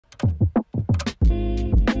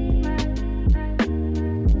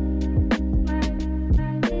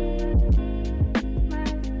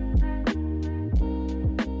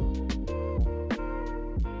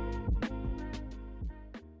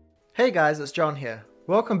Hey guys, it's John here.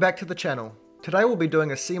 Welcome back to the channel. Today we'll be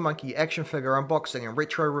doing a Sea Monkey action figure unboxing and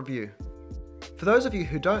retro review. For those of you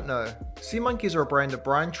who don't know, sea monkeys are a brand of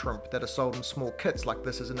brine shrimp that are sold in small kits like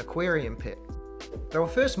this as an aquarium pet. They were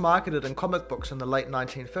first marketed in comic books in the late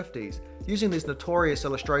 1950s, using these notorious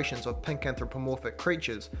illustrations of pink anthropomorphic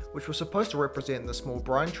creatures, which were supposed to represent the small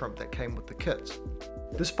brine shrimp that came with the kits.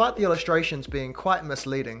 Despite the illustrations being quite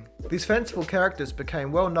misleading, these fanciful characters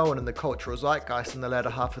became well known in the cultural zeitgeist in the latter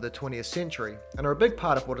half of the 20th century, and are a big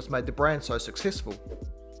part of what has made the brand so successful.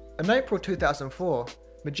 In April 2004,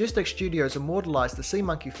 Majestic Studios immortalized the sea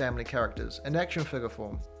monkey family characters in action figure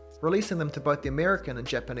form, releasing them to both the American and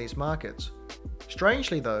Japanese markets.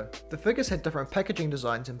 Strangely though, the figures had different packaging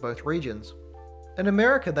designs in both regions. In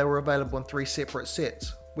America they were available in 3 separate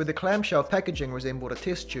sets, where the clamshell packaging resembled a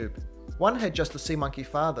test tube. One had just the sea monkey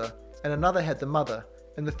father, and another had the mother,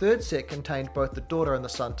 and the third set contained both the daughter and the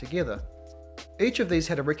son together. Each of these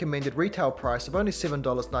had a recommended retail price of only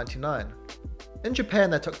 $7.99. In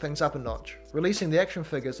Japan they took things up a notch, releasing the action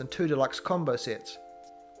figures in 2 deluxe combo sets.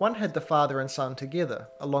 One had the father and son together,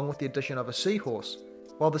 along with the addition of a seahorse,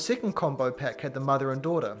 while the second combo pack had the mother and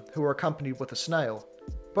daughter, who were accompanied with a snail.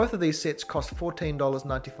 Both of these sets cost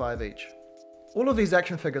 $14.95 each. All of these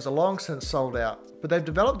action figures are long since sold out, but they've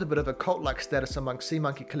developed a bit of a cult-like status among sea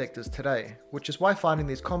monkey collectors today, which is why finding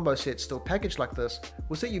these combo sets still packaged like this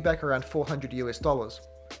will set you back around $400 US.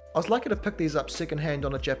 I was lucky to pick these up second-hand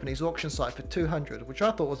on a Japanese auction site for $200, which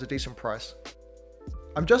I thought was a decent price.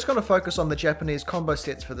 I'm just going to focus on the Japanese combo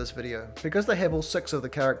sets for this video, because they have all 6 of the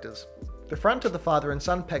characters. The front of the father and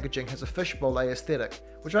son packaging has a fishbowl aesthetic,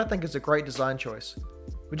 which I think is a great design choice.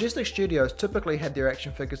 Majestic Studios typically had their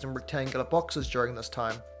action figures in rectangular boxes during this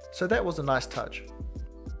time, so that was a nice touch.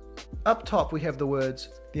 Up top we have the words,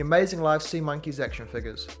 "The Amazing Live Sea Monkeys action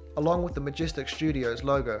figures," along with the Majestic Studios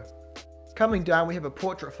logo. Coming down we have a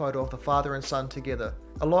portrait photo of the father and son together,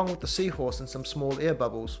 along with the seahorse and some small air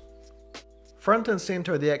bubbles. Front and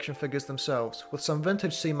centre are the action figures themselves, with some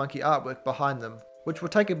vintage sea monkey artwork behind them, which we'll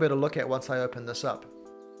take a better look at once I open this up.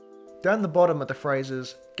 Down the bottom are the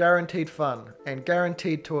phrases, "Guaranteed fun" and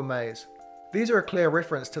 "Guaranteed to amaze." These are a clear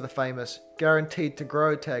reference to the famous "Guaranteed to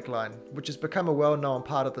grow" tagline, which has become a well-known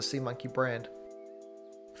part of the Sea Monkey brand.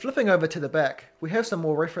 Flipping over to the back, we have some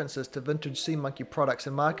more references to vintage sea monkey products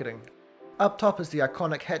and marketing. Up top is the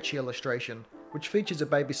iconic hatchie illustration, which features a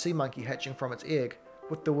baby sea monkey hatching from its egg,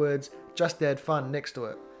 with the words "Just add fun" next to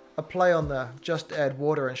it, a play on the "Just add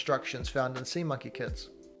water" instructions found in sea monkey kits.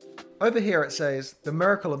 Over here it says, "The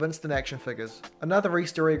Miracle of Instant Action Figures," another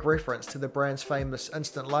Easter egg reference to the brand's famous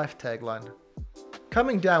Instant Life tagline.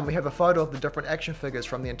 Coming down we have a photo of the different action figures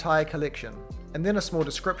from the entire collection, and then a small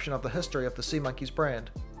description of the history of the Sea Monkeys brand.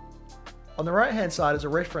 On the right hand side is a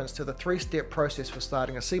reference to the 3-step process for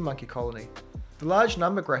starting a sea monkey colony, the large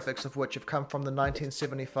number graphics of which have come from the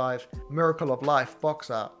 1975 Miracle of Life box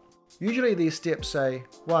art. Usually these steps say,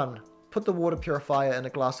 1. Put the water purifier in a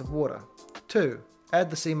glass of water. 2. Add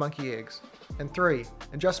the sea monkey eggs. And 3.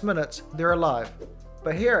 In just minutes, they're alive.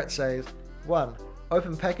 But here it says, 1.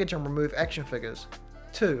 Open package and remove action figures.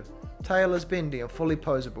 2. Tail is bendy and fully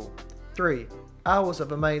posable. 3. Hours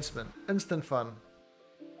of amazement, instant fun.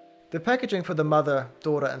 The packaging for the mother,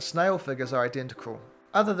 daughter and snail figures are identical,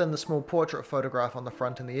 other than the small portrait photograph on the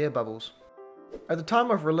front and the air bubbles. At the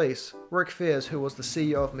time of release, Rick Fairs, who was the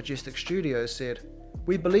CEO of Majestic Studios, said,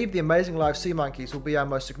 "We believe the Amazing Live Sea Monkeys will be our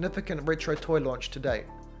most significant retro toy launch to date.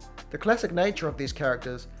 The classic nature of these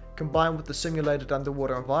characters, combined with the simulated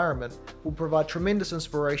underwater environment, will provide tremendous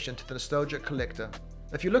inspiration to the nostalgic collector.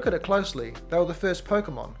 If you look at it closely, they were the first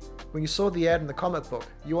Pokemon. When you saw the ad in the comic book,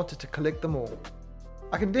 you wanted to collect them all."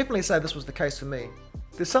 I can definitely say this was the case for me.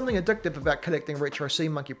 There's something addictive about collecting retro sea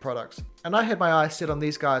monkey products, and I had my eyes set on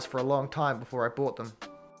these guys for a long time before I bought them.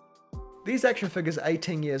 These action figures are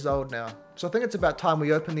 18 years old now, so I think it's about time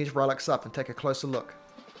we open these relics up and take a closer look.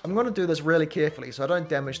 I'm going to do this really carefully so I don't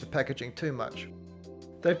damage the packaging too much.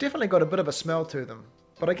 They've definitely got a bit of a smell to them,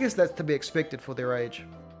 but I guess that's to be expected for their age.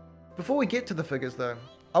 Before we get to the figures though,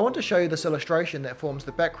 I want to show you this illustration that forms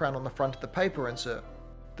the background on the front of the paper insert.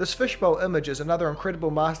 This fishbowl image is another incredible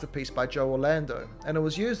masterpiece by Joe Orlando, and it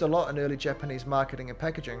was used a lot in early Japanese marketing and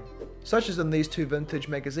packaging, such as in these 2 vintage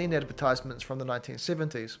magazine advertisements from the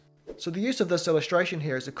 1970s. So the use of this illustration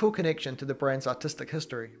here is a cool connection to the brand's artistic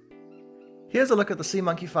history. Here's a look at the sea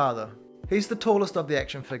monkey father. He's the tallest of the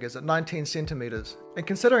action figures at 19 centimeters, and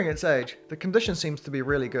considering its age, the condition seems to be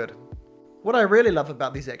really good. What I really love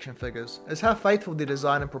about these action figures is how faithful their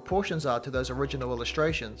design and proportions are to those original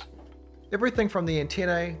illustrations. Everything from the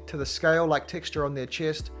antennae, to the scale-like texture on their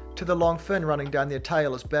chest, to the long fin running down their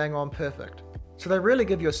tail is bang on perfect. so they really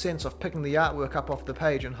give you a sense of picking the artwork up off the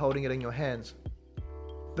page and holding it in your hands.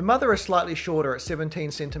 The mother is slightly shorter at 17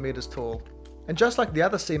 centimeters tall, and just like the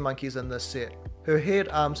other sea monkeys in this set, her head,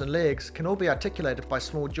 arms and legs can all be articulated by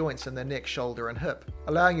small joints in their neck, shoulder and hip,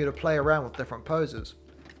 allowing you to play around with different poses.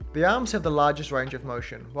 The arms have the largest range of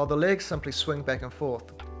motion, while the legs simply swing back and forth.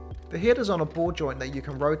 The head is on a ball joint that you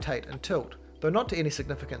can rotate and tilt, though not to any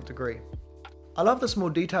significant degree. I love the small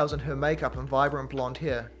details in her makeup and vibrant blonde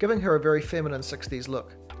hair, giving her a very feminine 60s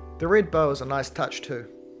look. The red bow is a nice touch too.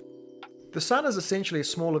 The son is essentially a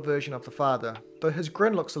smaller version of the father, though his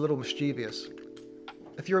grin looks a little mischievous.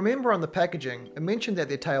 If you remember on the packaging, it mentioned that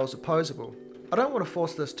their tails are posable. I don't want to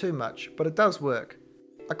force this too much, but it does work.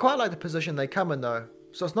 I quite like the position they come in though,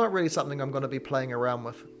 so it's not really something I'm going to be playing around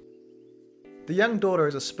with. The young daughter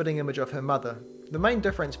is a spitting image of her mother, the main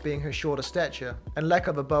difference being her shorter stature and lack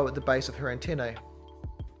of a bow at the base of her antennae.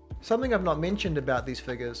 Something I've not mentioned about these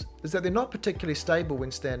figures is that they're not particularly stable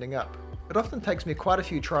when standing up. It often takes me quite a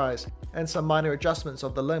few tries and some minor adjustments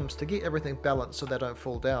of the limbs to get everything balanced so they don't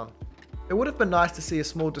fall down. It would have been nice to see a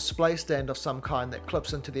small display stand of some kind that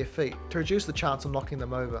clips into their feet to reduce the chance of knocking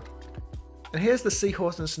them over. And here's the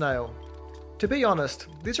seahorse and snail. To be honest,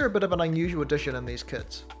 these are a bit of an unusual addition in these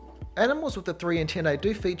kits. Animals with the 3 antennae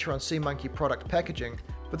do feature on Sea Monkey product packaging,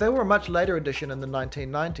 but they were a much later addition in the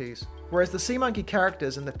 1990s, whereas the Sea Monkey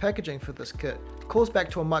characters in the packaging for this kit calls back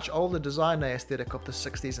to a much older design aesthetic of the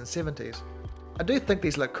 60s and 70s. I do think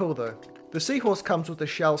these look cool though. The seahorse comes with a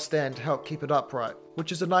shell stand to help keep it upright,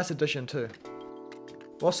 which is a nice addition too.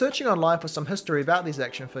 While searching online for some history about these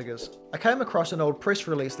action figures, I came across an old press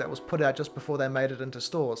release that was put out just before they made it into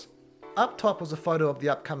stores. Up top was a photo of the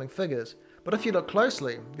upcoming figures, but if you look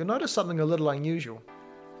closely, you'll notice something a little unusual.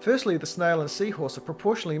 Firstly, the snail and seahorse are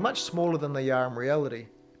proportionally much smaller than they are in reality,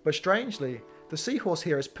 but strangely, the seahorse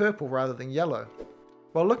here is purple rather than yellow.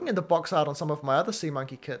 While looking at the box art on some of my other Sea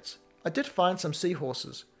Monkey kits, I did find some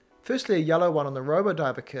seahorses. Firstly a yellow one on the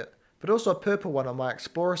robo-diver kit, but also a purple one on my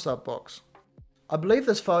explor-a-sub box. I believe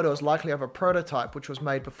this photo is likely of a prototype which was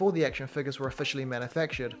made before the action figures were officially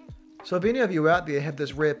manufactured. So if any of you out there have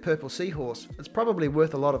this rare purple seahorse, it's probably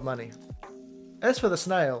worth a lot of money. As for the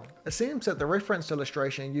snail, it seems that the reference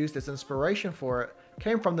illustration used as inspiration for it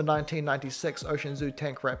came from the 1996 Ocean Zoo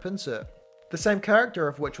tank wrap insert, the same character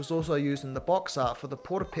of which was also used in the box art for the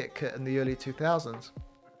Porta-Pet kit in the early 2000s.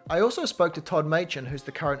 I also spoke to Todd Machin, who's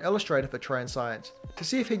the current illustrator for Transcience, to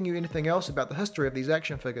see if he knew anything else about the history of these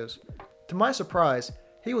action figures. To my surprise,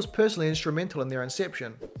 he was personally instrumental in their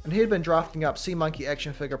inception, and he had been drafting up Sea Monkey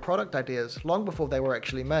action figure product ideas long before they were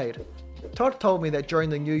actually made. Todd told me that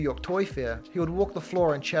during the New York Toy Fair, he would walk the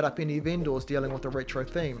floor and chat up any vendors dealing with a retro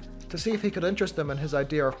theme, to see if he could interest them in his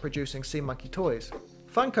idea of producing Sea Monkey toys.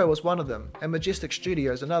 Funko was one of them, and Majestic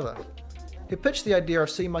Studios another. He pitched the idea of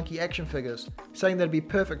Sea Monkey action figures, saying they'd be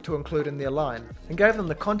perfect to include in their line, and gave them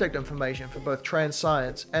the contact information for both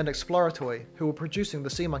Transcience and explor-a-toy, who were producing the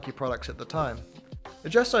Sea Monkey products at the time. It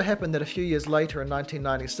just so happened that a few years later in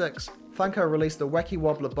 1996, Funko released the Wacky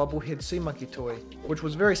Wobbler bobblehead Sea Monkey toy, which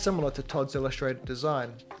was very similar to Todd's illustrated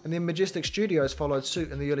design, and then Majestic Studios followed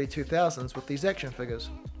suit in the early 2000s with these action figures.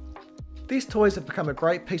 These toys have become a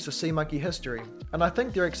great piece of Sea Monkey history, and I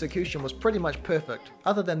think their execution was pretty much perfect,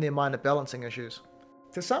 other than their minor balancing issues.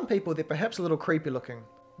 To some people they're perhaps a little creepy looking.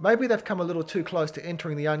 Maybe they've come a little too close to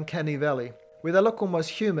entering the uncanny valley, where they look almost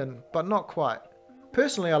human, but not quite.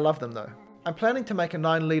 Personally I love them though. I'm planning to make a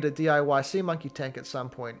 9-litre DIY Sea Monkey tank at some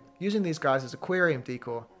point, using these guys as aquarium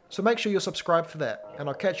decor, so make sure you're subscribed for that, and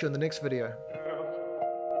I'll catch you in the next video.